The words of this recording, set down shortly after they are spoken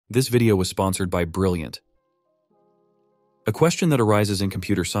This video was sponsored by Brilliant. A question that arises in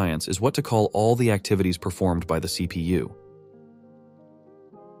computer science is what to call all the activities performed by the CPU.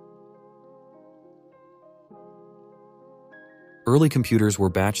 Early computers were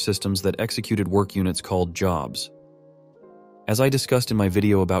batch systems that executed work units called jobs. As I discussed in my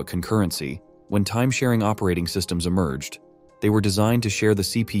video about concurrency, when time-sharing operating systems emerged, they were designed to share the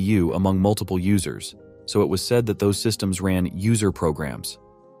CPU among multiple users, so it was said that those systems ran user programs.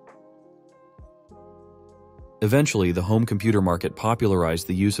 Eventually, the home computer market popularized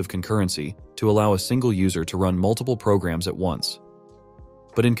the use of concurrency to allow a single user to run multiple programs at once.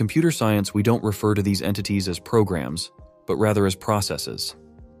 But in computer science, we don't refer to these entities as programs, but rather as processes.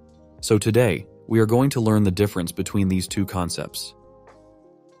 So today, we are going to learn the difference between these two concepts.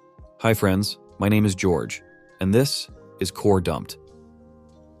 Hi friends, my name is George, and this is Core Dumped.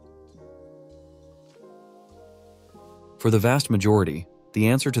 For the vast majority, the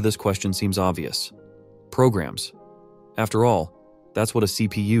answer to this question seems obvious. Programs. After all, that's what a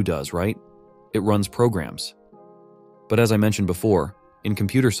CPU does, right? It runs programs. But as I mentioned before, in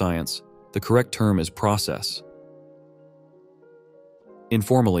computer science, the correct term is process.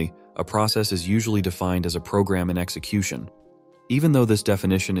 Informally, a process is usually defined as a program in execution. Even though this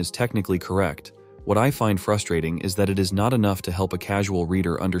definition is technically correct, what I find frustrating is that it is not enough to help a casual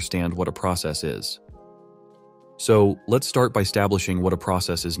reader understand what a process is. So, let's start by establishing what a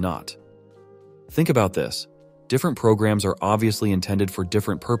process is not. Think about this. Different programs are obviously intended for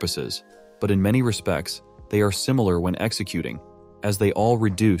different purposes, but in many respects, they are similar when executing, as they all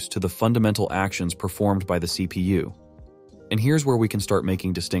reduce to the fundamental actions performed by the CPU. And here's where we can start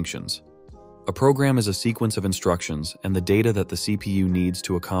making distinctions. A program is a sequence of instructions and the data that the CPU needs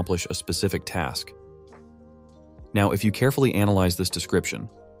to accomplish a specific task. Now, if you carefully analyze this description,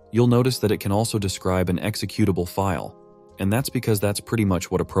 you'll notice that it can also describe an executable file, and that's because that's pretty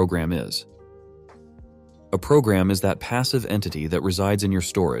much what a program is. A program is that passive entity that resides in your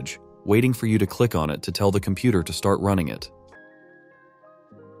storage, waiting for you to click on it to tell the computer to start running it.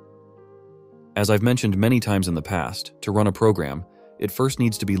 As I've mentioned many times in the past, to run a program, it first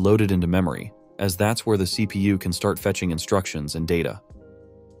needs to be loaded into memory, as that's where the CPU can start fetching instructions and data.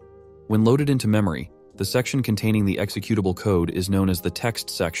 When loaded into memory, the section containing the executable code is known as the text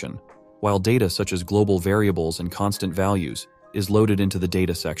section, while data such as global variables and constant values is loaded into the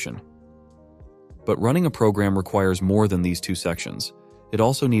data section. But running a program requires more than these two sections. It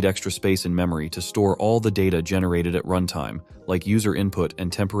also needs extra space in memory to store all the data generated at runtime, like user input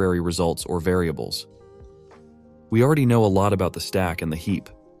and temporary results or variables. We already know a lot about the stack and the heap,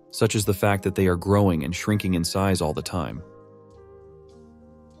 such as the fact that they are growing and shrinking in size all the time.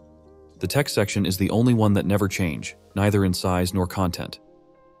 The text section is the only one that never changes, neither in size nor content.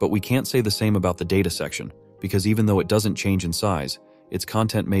 But we can't say the same about the data section, because even though it doesn't change in size, its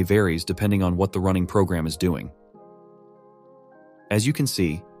content may vary depending on what the running program is doing. As you can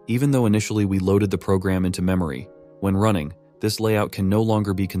see, even though initially we loaded the program into memory, when running, this layout can no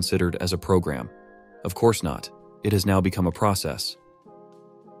longer be considered as a program. Of course not. It has now become a process.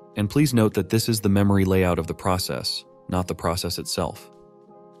 And please note that this is the memory layout of the process, not the process itself.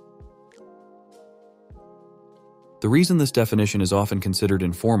 The reason this definition is often considered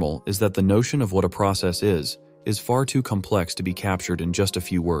informal is that the notion of what a process is far too complex to be captured in just a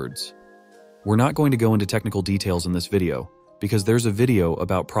few words. We're not going to go into technical details in this video, because there's a video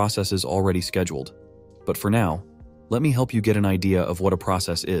about processes already scheduled. But for now, let me help you get an idea of what a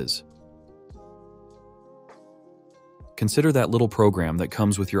process is. Consider that little program that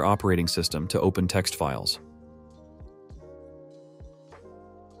comes with your operating system to open text files.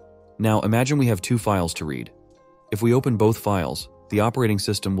 Now imagine we have two files to read. If we open both files, the operating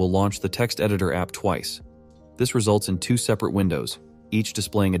system will launch the text editor app twice. This results in two separate windows, each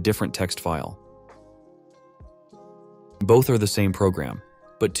displaying a different text file. Both are the same program,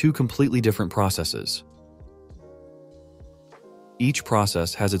 but two completely different processes. Each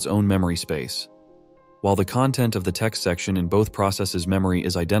process has its own memory space. While the content of the text section in both processes' memory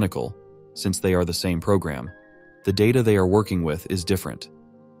is identical, since they are the same program, the data they are working with is different.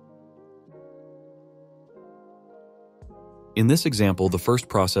 In this example, the first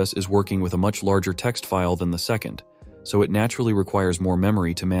process is working with a much larger text file than the second, so it naturally requires more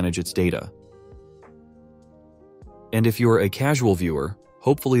memory to manage its data. And if you're a casual viewer,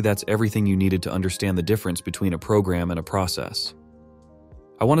 hopefully that's everything you needed to understand the difference between a program and a process.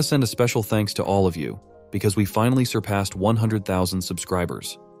 I want to send a special thanks to all of you, because we finally surpassed 100,000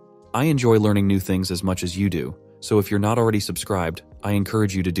 subscribers. I enjoy learning new things as much as you do, so if you're not already subscribed, I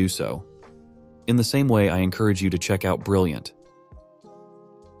encourage you to do so. In the same way, I encourage you to check out Brilliant.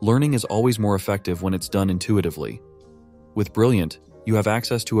 Learning is always more effective when it's done intuitively. With Brilliant, you have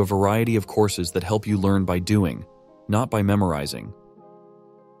access to a variety of courses that help you learn by doing, not by memorizing.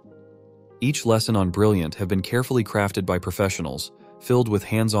 Each lesson on Brilliant have been carefully crafted by professionals, filled with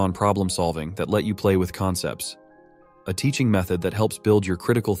hands-on problem solving that let you play with concepts. A teaching method that helps build your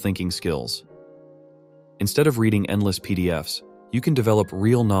critical thinking skills. Instead of reading endless PDFs, you can develop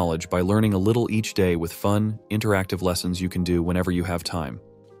real knowledge by learning a little each day with fun, interactive lessons you can do whenever you have time.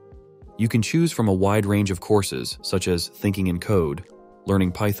 You can choose from a wide range of courses, such as Thinking in Code,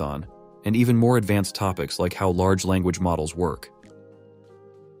 Learning Python, and even more advanced topics like how large language models work.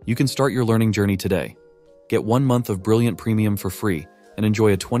 You can start your learning journey today. Get 1 month of Brilliant Premium for free and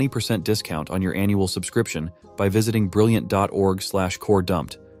enjoy a 20% discount on your annual subscription by visiting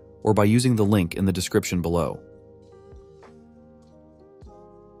brilliant.org/coredumped or by using the link in the description below.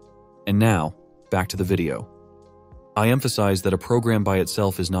 And now, back to the video. I emphasize that a program by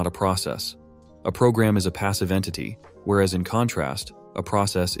itself is not a process. A program is a passive entity, whereas in contrast, a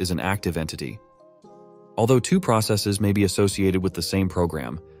process is an active entity. Although two processes may be associated with the same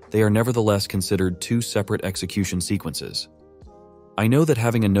program, they are nevertheless considered two separate execution sequences. I know that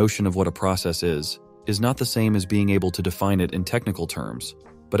having a notion of what a process is not the same as being able to define it in technical terms,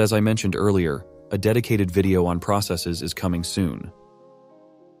 but as I mentioned earlier, a dedicated video on processes is coming soon.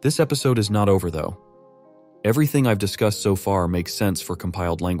 This episode is not over though. Everything I've discussed so far makes sense for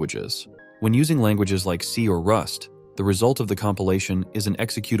compiled languages. When using languages like C or Rust, the result of the compilation is an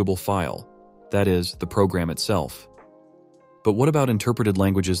executable file, that is, the program itself. But what about interpreted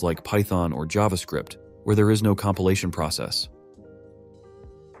languages like Python or JavaScript, where there is no compilation process?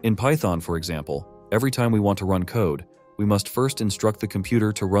 In Python, for example, every time we want to run code, we must first instruct the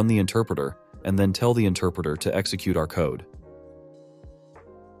computer to run the interpreter and then tell the interpreter to execute our code.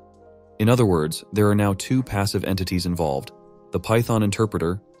 In other words, there are now two passive entities involved, the Python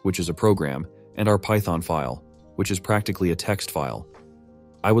interpreter, which is a program, and our Python file, which is practically a text file.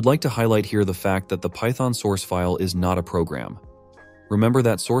 I would like to highlight here the fact that the Python source file is not a program. Remember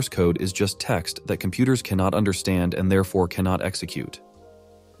that source code is just text that computers cannot understand and therefore cannot execute.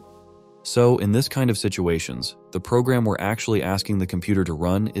 So, in this kind of situations, the program we're actually asking the computer to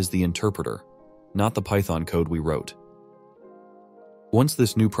run is the interpreter, not the Python code we wrote. Once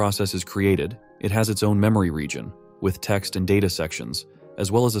this new process is created, it has its own memory region, with text and data sections,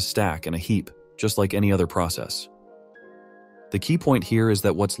 as well as a stack and a heap, just like any other process. The key point here is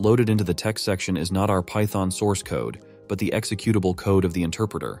that what's loaded into the text section is not our Python source code, but the executable code of the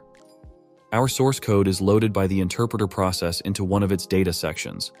interpreter. Our source code is loaded by the interpreter process into one of its data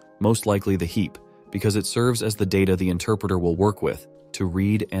sections, most likely the heap, because it serves as the data the interpreter will work with to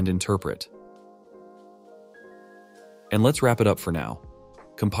read and interpret. And let's wrap it up for now.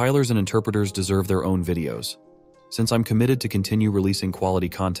 Compilers and interpreters deserve their own videos. Since I'm committed to continue releasing quality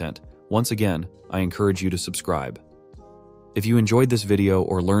content, once again, I encourage you to subscribe. If you enjoyed this video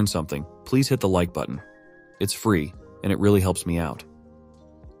or learned something, please hit the like button. It's free, and it really helps me out.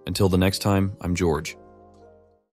 Until the next time, I'm George.